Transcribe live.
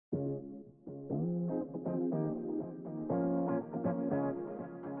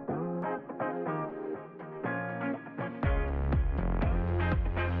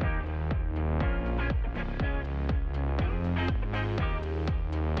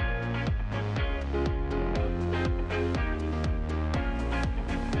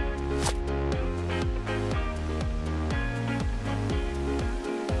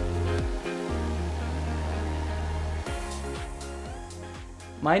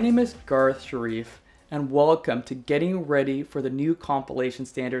My name is Garth Sharif, and welcome to Getting Ready for the New Compilation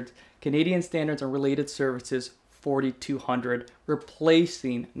Standards, Canadian Standards and Related Services 4200,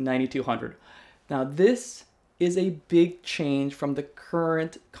 replacing 9200. Now this is a big change from the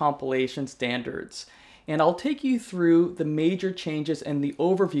current compilation standards, and I'll take you through the major changes and the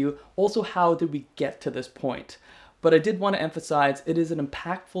overview, also how did we get to this point. But I did want to emphasize it is an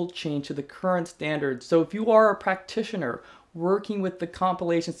impactful change to the current standards, so if you are a practitioner working with the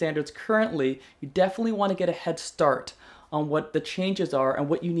compilation standards currently, you definitely want to get a head start on what the changes are and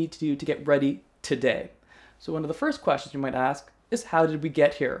what you need to do to get ready today. So one of the first questions you might ask is, how did we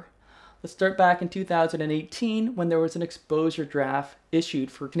get here? Let's start back in 2018 when there was an exposure draft issued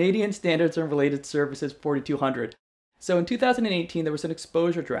for Canadian Standards and Related Services 4200. So in 2018 there was an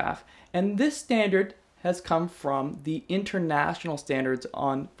exposure draft, and this standard has come from the International Standards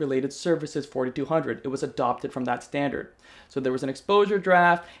on Related Services 4200. It was adopted from that standard. So there was an exposure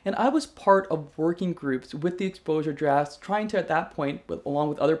draft, and I was part of working groups with the exposure drafts, trying to, at that point, along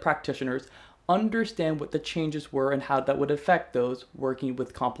with other practitioners, understand what the changes were and how that would affect those working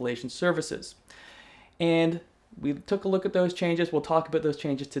with compilation services. And we took a look at those changes. We'll talk about those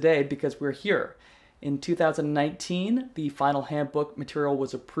changes today because we're here. In 2019, the final handbook material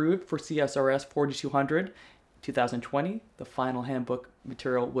was approved for CSRS 4200. In 2020, the final handbook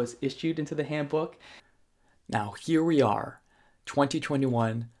material was issued into the handbook. Now here we are,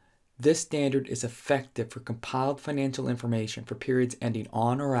 2021. This standard is effective for compiled financial information for periods ending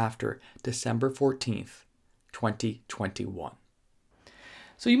on or after December 14th, 2021.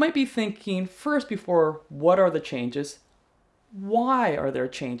 So you might be thinking first, before, what are the changes? Why are there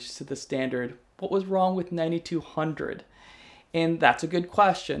changes to the standard? What was wrong with 9200? And that's a good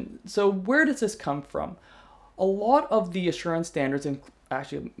question. So where does this come from? A lot of the assurance standards, and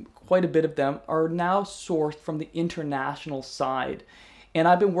actually quite a bit of them, are now sourced from the international side. And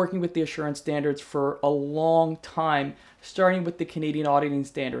I've been working with the assurance standards for a long time, starting with the Canadian auditing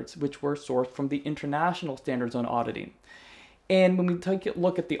standards, which were sourced from the international standards on auditing. And when we take a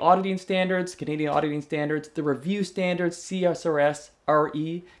look at the auditing standards, Canadian auditing standards, the review standards, CSRS,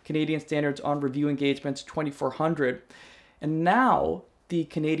 RE, Canadian Standards on Review Engagements 2400, and now the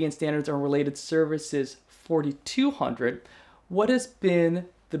Canadian Standards on Related Services 4200, what has been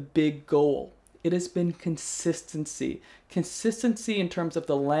the big goal? It has been consistency. Consistency in terms of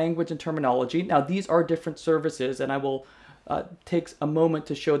the language and terminology. Now these are different services, and I will takes a moment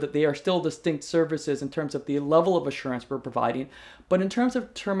to show that they are still distinct services in terms of the level of assurance we're providing. But in terms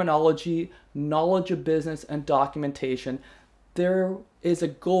of terminology, knowledge of business, and documentation, there is a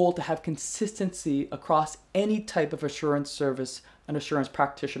goal to have consistency across any type of assurance service an assurance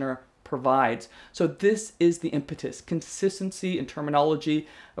practitioner provides. So this is the impetus, consistency in terminology.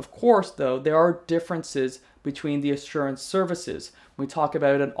 Of course, though, there are differences between the assurance services. When we talk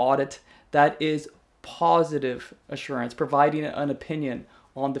about an audit, that is positive assurance, providing an opinion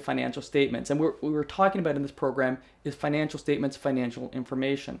on the financial statements. And what we're talking about in this program is financial statements, financial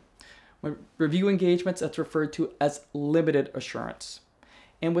information. When review engagements, that's referred to as limited assurance.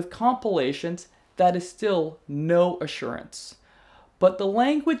 And with compilations, that is still no assurance. But the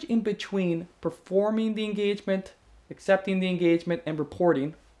language in between performing the engagement, accepting the engagement, and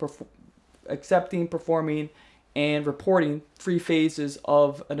reporting, accepting, performing, and reporting, 3 phases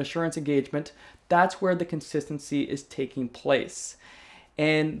of an assurance engagement, that's where the consistency is taking place.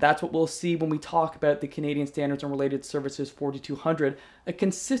 And that's what we'll see when we talk about the Canadian Standards on Related Services 4200, a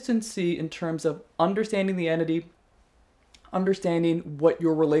consistency in terms of understanding the entity, understanding what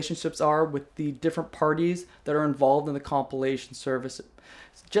your relationships are with the different parties that are involved in the compilation service.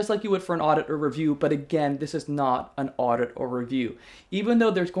 Just like you would for an audit or review, but again, this is not an audit or review. Even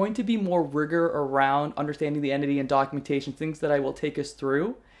though there's going to be more rigor around understanding the entity and documentation, things that I will take us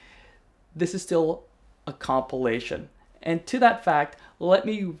through, this is still a compilation. And to that fact, let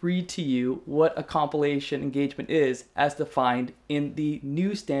me read to you what a compilation engagement is as defined in the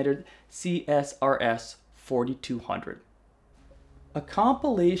new standard CSRS 4200. A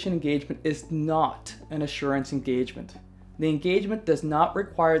compilation engagement is not an assurance engagement. The engagement does not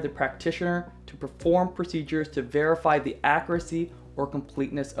require the practitioner to perform procedures to verify the accuracy or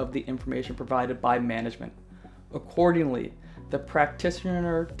completeness of the information provided by management. Accordingly, the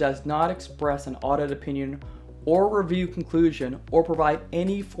practitioner does not express an audit opinion or review conclusion or provide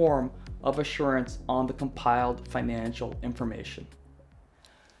any form of assurance on the compiled financial information.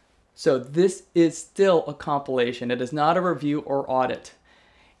 So this is still a compilation. It is not a review or audit.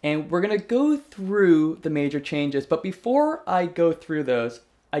 And we're going to go through the major changes. But before I go through those,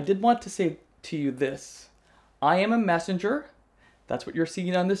 I did want to say to you this. I am a messenger. That's what you're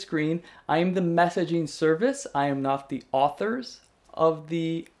seeing on the screen. I am the messaging service. I am not the authors of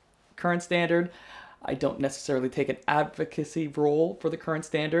the current standard. I don't necessarily take an advocacy role for the current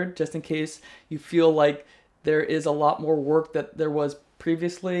standard, just in case you feel like there is a lot more work that there was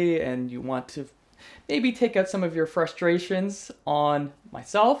previously and you want to maybe take out some of your frustrations on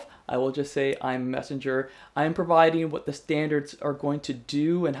myself. I will just say I'm a messenger. I'm providing what the standards are going to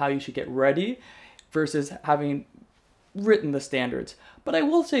do and how you should get ready versus having written the standards. But I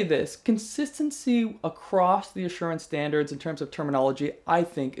will say this, consistency across the assurance standards in terms of terminology, I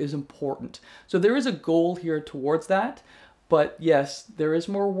think is important. So there is a goal here towards that, but yes, there is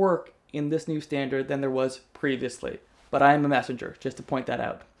more work in this new standard than there was previously. But I am a messenger, just to point that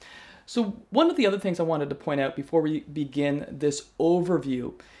out. So one of the other things I wanted to point out before we begin this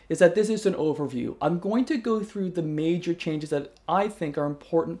overview is that this is an overview. I'm going to go through the major changes that I think are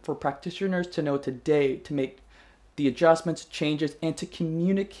important for practitioners to know today to make the adjustments, changes, and to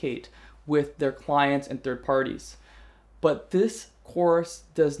communicate with their clients and third parties. But this course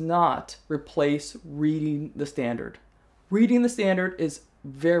does not replace reading the standard. Reading the standard is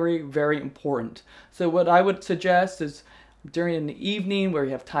very, very important. So what I would suggest is during an evening where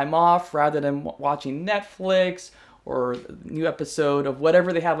you have time off, rather than watching Netflix or a new episode of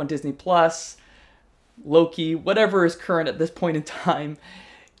whatever they have on Disney Plus, Loki, whatever is current at this point in time,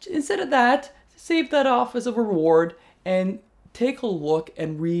 instead of that, save that off as a reward and take a look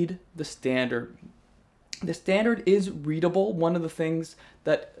and read the standard. The standard is readable. One of the things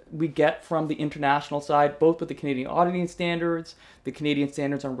that we get from the international side, both with the Canadian auditing standards, the Canadian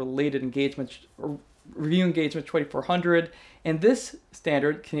standards on related engagements, review engagement 2400, and this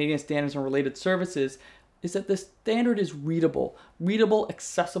standard, Canadian standards on related services, is that the standard is readable,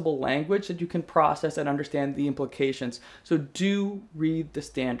 accessible language that you can process and understand the implications. So do read the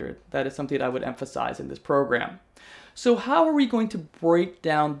standard. That is something that I would emphasize in this program. So how are we going to break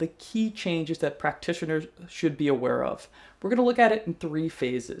down the key changes that practitioners should be aware of? We're going to look at it in 3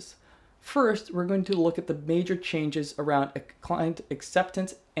 phases. First, we're going to look at the major changes around client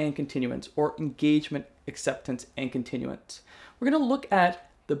acceptance and continuance, or engagement acceptance and continuance. We're going to look at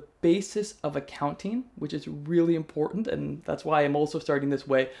the basis of accounting, which is really important, and that's why I'm also starting this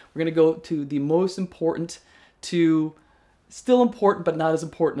way. We're going to go to the most important to still important, but not as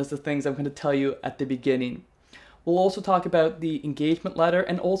important as the things I'm going to tell you at the beginning. We'll also talk about the engagement letter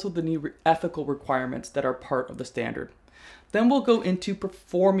and also the new ethical requirements that are part of the standard. Then we'll go into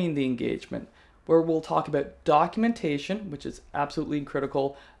performing the engagement, where we'll talk about documentation, which is absolutely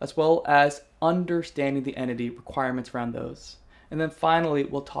critical, as well as understanding the entity requirements around those. And then finally,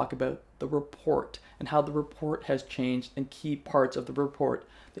 we'll talk about the report and how the report has changed and key parts of the report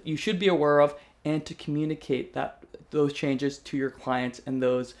that you should be aware of, and to communicate those changes to your clients and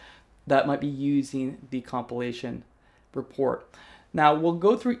those that might be using the compilation report. Now, we'll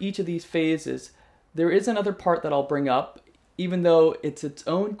go through each of these phases. There is another part that I'll bring up. Even though it's its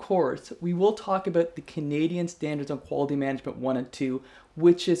own course, we will talk about the Canadian Standards on Quality Management 1 and 2,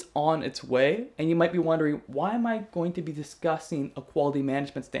 which is on its way. And you might be wondering, why am I going to be discussing a quality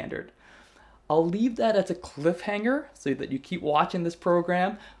management standard? I'll leave that as a cliffhanger so that you keep watching this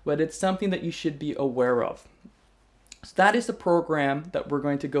program, but it's something that you should be aware of. So that is the program that we're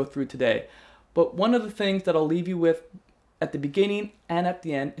going to go through today. But one of the things that I'll leave you with at the beginning and at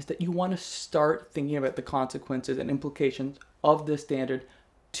the end is that you want to start thinking about the consequences and implications of this standard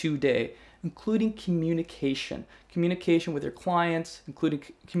today, including communication with your clients, including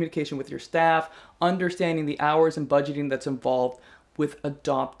communication with your staff, understanding the hours and budgeting that's involved with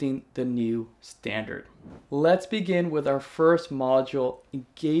adopting the new standard. Let's begin with our first module,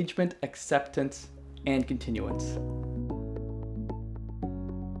 engagement, acceptance, and continuance.